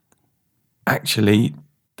that, actually,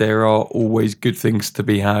 there are always good things to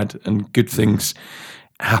be had and good things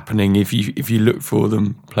happening if you look for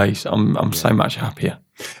them place. I'm so much happier.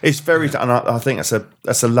 It's very, and I think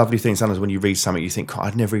that's a lovely thing. Sometimes when you read something, you think,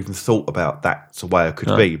 I'd never even thought about that's the way I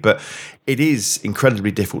could be. But it is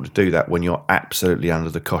incredibly difficult to do that when you're absolutely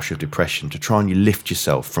under the cosh of depression. To try and lift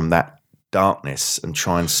yourself from that darkness and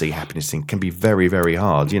try and see happiness can be very, very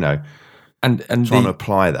hard. And trying to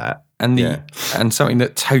apply that. And something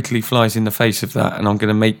that totally flies in the face of that, and I'm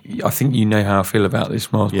going to I think you know how I feel about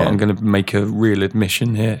this, Miles, but I'm going to make a real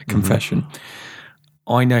admission here, confession.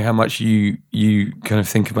 I know how much you kind of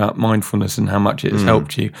think about mindfulness and how much it has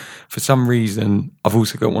helped you. For some reason, I've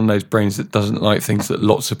also got one of those brains that doesn't like things that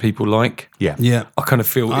lots of people like. Yeah. Yeah. I kind of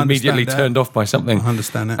feel I immediately understand that. turned off by something. I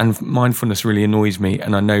understand that. And mindfulness really annoys me,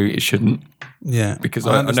 and I know it shouldn't, Yeah. because I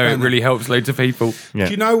know it understand that. really helps loads of people. Yeah.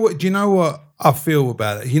 Do you know what I feel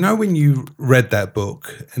about it? You know, when you read that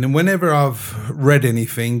book, and then whenever I've read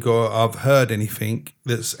anything or I've heard anything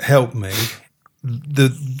that's helped me,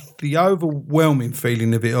 the overwhelming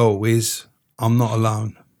feeling of it all is I'm not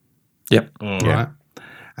alone. Yep. Right.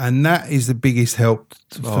 And that is the biggest help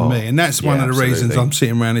for me. And that's one of the reasons absolutely. I'm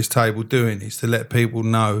sitting around this table doing is to let people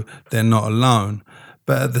know they're not alone.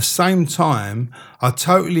 But at the same time, I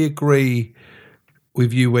totally agree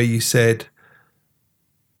with you where you said,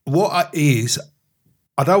 I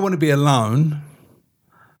don't want to be alone,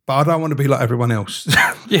 but I don't want to be like everyone else.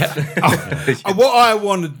 Yeah. What I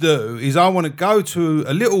want to do is I want to go to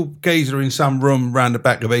a little geezer in some room round the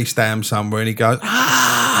back of East Ham somewhere, and he goes,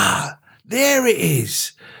 there it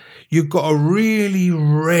is. You've got a really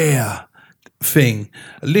rare thing.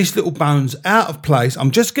 This little bone's out of place.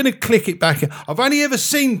 I'm just going to click it back in. I've only ever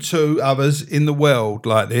seen 2 others in the world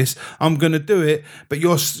like this. I'm going to do it, but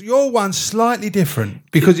your one's slightly different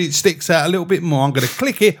because it sticks out a little bit more. I'm going to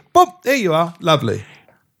click it. Boom, there you are. Lovely.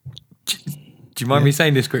 Do you mind me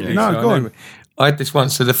saying this quickly? No, go on. I had this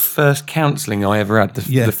once. So the first counselling I ever had,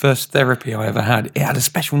 Yeah. the first therapy I ever had, it had a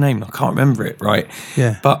special name. I can't remember it, right?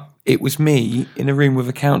 Yeah. But it was me in a room with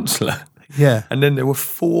a counsellor. Yeah. And then there were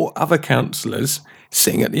 4 other counsellors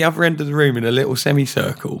sitting at the other end of the room in a little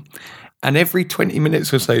semicircle. And every 20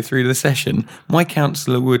 minutes or so through the session, my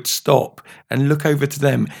counsellor would stop and look over to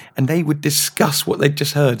them, and they would discuss what they'd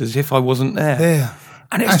just heard as if I wasn't there. Yeah.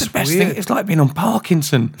 And it's That's the best weird. thing. It's like being on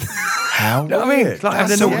Parkinson. How? You know what I mean? It's like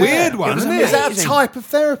having That's a weird one, It was isn't it? Is that a amazing. type of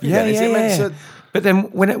therapy? Yeah, then? Is yeah, it meant yeah. to- But then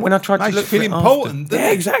when I tried to Makes look you feel for it important, after, doesn't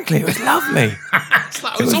yeah, it? exactly. It was lovely. It's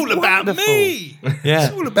like, it's was all about wonderful. me. Yeah.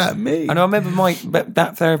 It's all about me. And I remember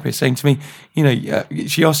that therapist saying to me, you know,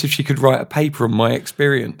 she asked if she could write a paper on my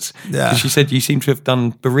experience. Yeah. 'Cause she said, you seem to have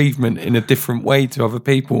done bereavement in a different way to other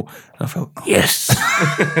people. And I felt, yes,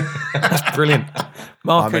 that's brilliant.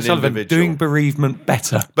 Mark I'm an O'Sullivan individual. doing bereavement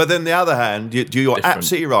better. But then the other hand, you're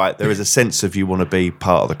absolutely right. There is a sense of you want to be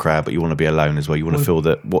part of the crowd, but you want to be alone as well. You want to feel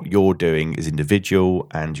that what you're doing is individual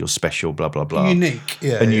and you're special, blah, blah, blah. Unique,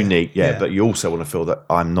 yeah. And yeah. unique, yeah. Yeah. But you also want to feel that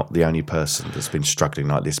I'm not the only person that's been struggling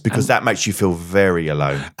like this, because that makes you feel very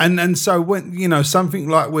alone. And so when, you know, something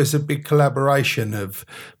like where it's a big collaboration of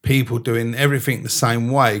people doing everything the same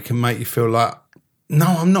way can make you feel like, no,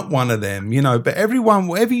 I'm not one of them, you know. But everyone,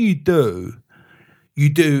 whatever you do,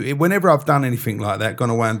 whenever I've done anything like that, gone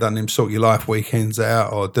away and done them sort your life weekends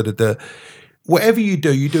out or da-da-da, whatever you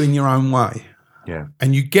do in your own way. Yeah.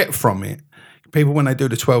 And you get from it. People, when they do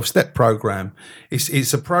the 12-step program,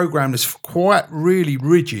 it's a program that's quite really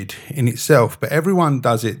rigid in itself, but everyone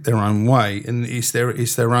does it their own way, and it's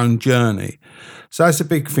their own journey. So that's a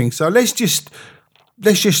big thing. So let's just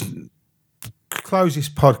close this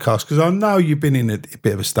podcast, because I know you've been in a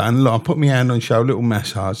bit of a state. And look, I'll put my hand on your shoulder, a little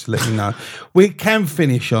massage to let you know. We can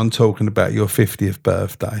finish on talking about your 50th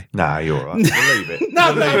birthday. Nah, you're all right. We'll leave it.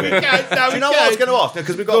 No, We'll leave it. Do you know what I was going to ask?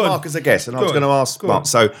 Because we've got Go on. Mark as a guest, and I was Go going to on. ask Go Mark.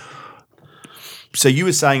 on. So you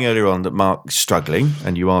were saying earlier on that Mark's struggling,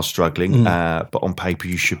 and you are struggling, but on paper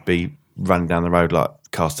you should be running down the road like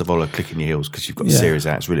Castavola, clicking your heels, because you've got a Yeah. series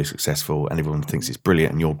out, it's really successful, and everyone thinks it's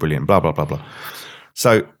brilliant, and you're brilliant, blah, blah, blah, blah.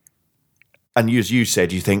 So, and as you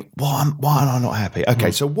said, you think, why am I not happy?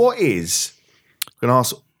 Okay, so what is, I'm going to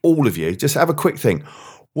ask all of you, just have a quick thing.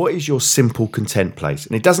 What is your simple content place?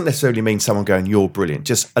 And it doesn't necessarily mean someone going, you're brilliant.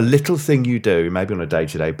 Just a little thing you do, maybe on a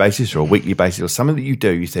day-to-day basis or a weekly basis, or something that you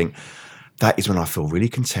do, you think, that is when I feel really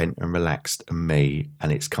content and relaxed and me.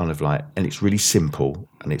 And it's kind of like, and it's really simple,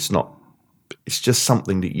 and it's not, it's just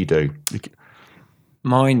something that you do.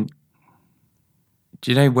 Mine,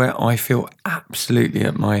 do you know where I feel absolutely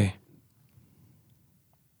at my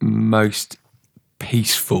most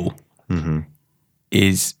peaceful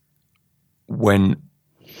is when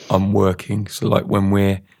I'm working. So like when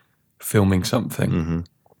we're filming something,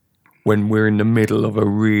 when we're in the middle of a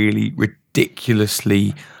really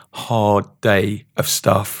ridiculously hard day of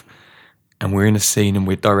stuff, and we're in a scene and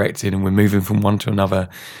we're directing and we're moving from one to another.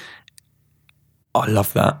 I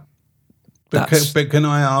love that. But can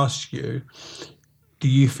I ask you, do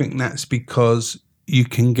you think that's because you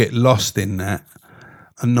can get lost in that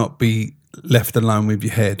and not be left alone with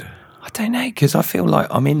your head? I don't know, because I feel like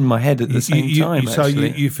I'm in my head at the same time. So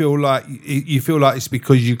actually. you feel like it's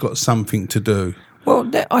because you've got something to do.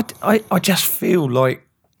 Well, I just feel like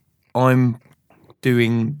I'm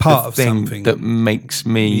doing Part the of thing something. that makes Be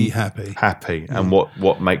me. happy. Happy and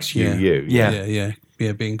what makes you you. Yeah.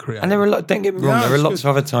 Yeah, being creative. And there are don't get me wrong, Yeah, there are it's lots of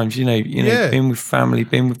other times, Yeah. being with family,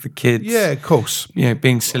 being with the kids. Yeah, of course.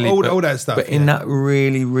 Being silly. All that stuff, But in yeah. that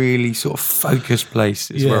really, really sort of focused place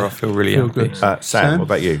is where I feel really happy. good. Sam, Sam? what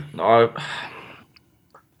about you?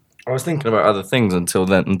 I was thinking about other things until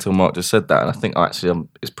Mark just said that, and I think actually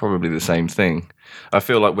it's probably the same thing. I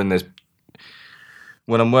feel like when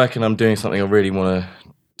I'm working, I'm doing something I really want to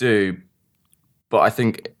do, but I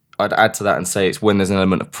think I'd add to that and say it's when there's an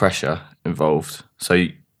element of pressure involved. So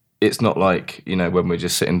it's not like, when we're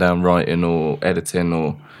just sitting down writing or editing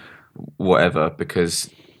or whatever, because,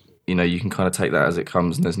 you can kind of take that as it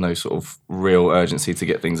comes and there's no sort of real urgency to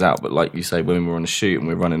get things out. But like you say, when we're on a shoot and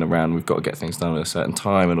we're running around, we've got to get things done at a certain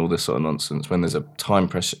time and all this sort of nonsense. When there's a time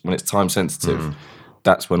pressure, when it's time sensitive,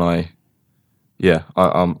 that's when I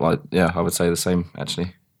would say the same,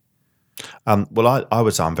 actually. Well, I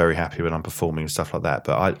would say I'm very happy when I'm performing and stuff like that,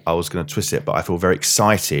 but I was going to twist it, but I feel very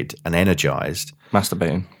excited and energized.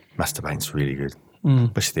 Masturbating's really good,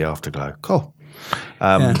 especially the afterglow. Cool.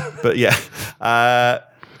 But yeah,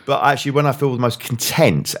 but actually when I feel the most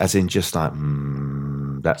content, as in just like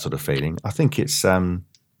that sort of feeling, I think it's all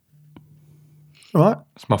right.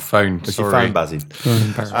 It's my phone. It's Sorry. your phone buzzing.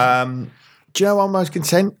 Do you know what I'm most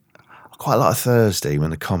content? I quite like a Thursday when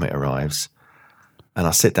the comet arrives. And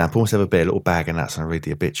I sit down, pour myself a beer, a little bag of nuts, and I read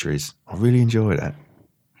the obituaries. I really enjoy that.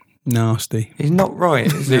 Nasty. He's not right,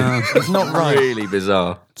 is he? It's not right. Really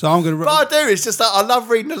bizarre. So I'm going to. But I do. It's just that I love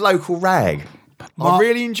reading the local rag. I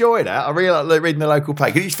really enjoy that. I really like reading the local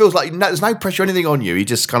paper. It feels like there's no pressure or anything on you. You're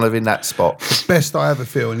just kind of in that spot. The best I ever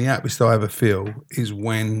feel and the happiest I ever feel is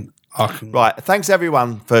when I can. Right. Thanks,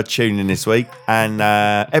 everyone, for tuning in this week. And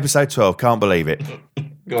episode 12, can't believe it.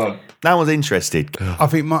 Go on. No one's interested. I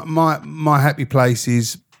think my happy place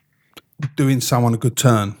is doing someone a good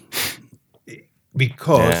turn.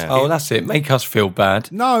 Because Oh, that's it. Make us feel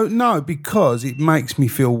bad. no, because it makes me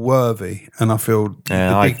feel worthy, and I feel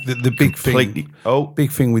the big completely. thing. Oh,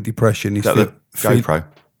 Big thing with depression is is that the GoPro?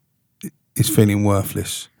 is feeling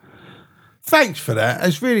worthless. Thanks for that.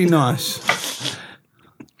 It's really nice.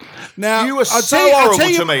 Now You were I'll so tell you- I'll horrible tell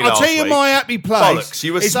you- to me I'll last tell you week. my happy place. Bollocks,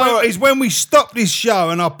 you were is when we stop this show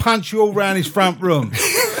and I punch you all round his front room.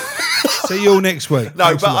 See you all next week. No,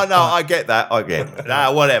 Thanks a but lot. I get that. I get it.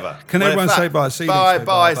 Nah, whatever. Can everyone say bye? See you bye, next week.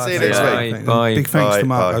 bye. See you next Bye. week. Thank- Bye. Big thanks Bye, to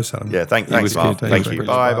Mark bye. O'Sullivan. Yeah, thanks, was Mark. good. Thank He was you.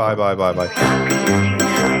 brilliant. Bye.